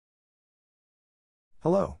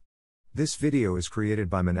Hello. This video is created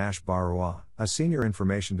by Manash Baruah, a senior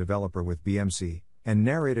information developer with BMC, and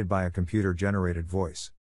narrated by a computer-generated voice.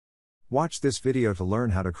 Watch this video to learn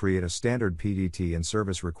how to create a standard PDT in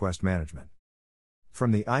Service Request Management.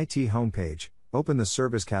 From the IT homepage, open the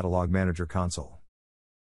Service Catalog Manager console.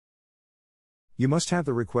 You must have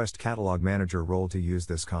the Request Catalog Manager role to use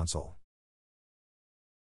this console.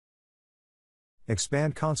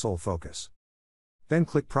 Expand Console Focus. Then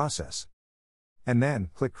click Process. And then,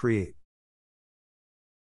 click Create.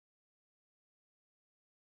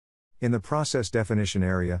 In the Process Definition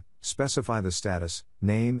area, specify the status,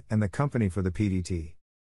 name, and the company for the PDT.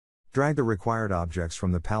 Drag the required objects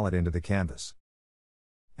from the palette into the canvas.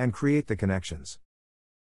 And create the connections.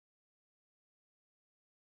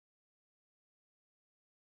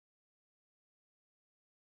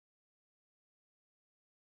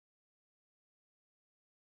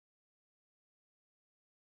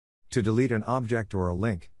 To delete an object or a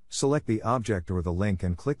link, select the object or the link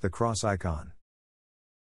and click the cross icon.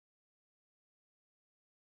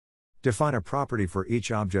 Define a property for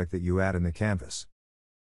each object that you add in the canvas.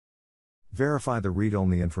 Verify the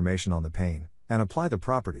read-only information on the pane, and apply the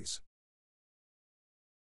properties.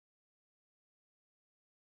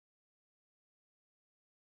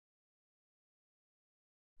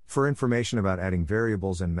 For information about adding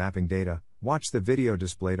variables and mapping data, watch the video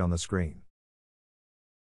displayed on the screen.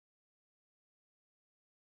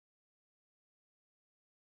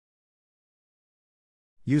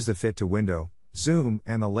 Use the Fit to Window, Zoom,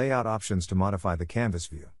 and the Layout options to modify the canvas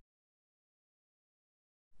view.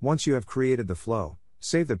 Once you have created the flow,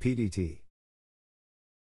 save the PDT.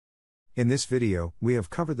 In this video, we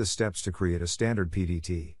have covered the steps to create a standard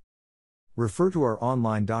PDT. Refer to our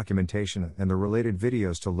online documentation and the related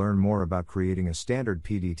videos to learn more about creating a standard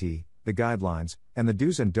PDT, the guidelines, and the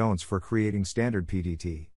do's and don'ts for creating standard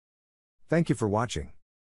PDT. Thank you for watching.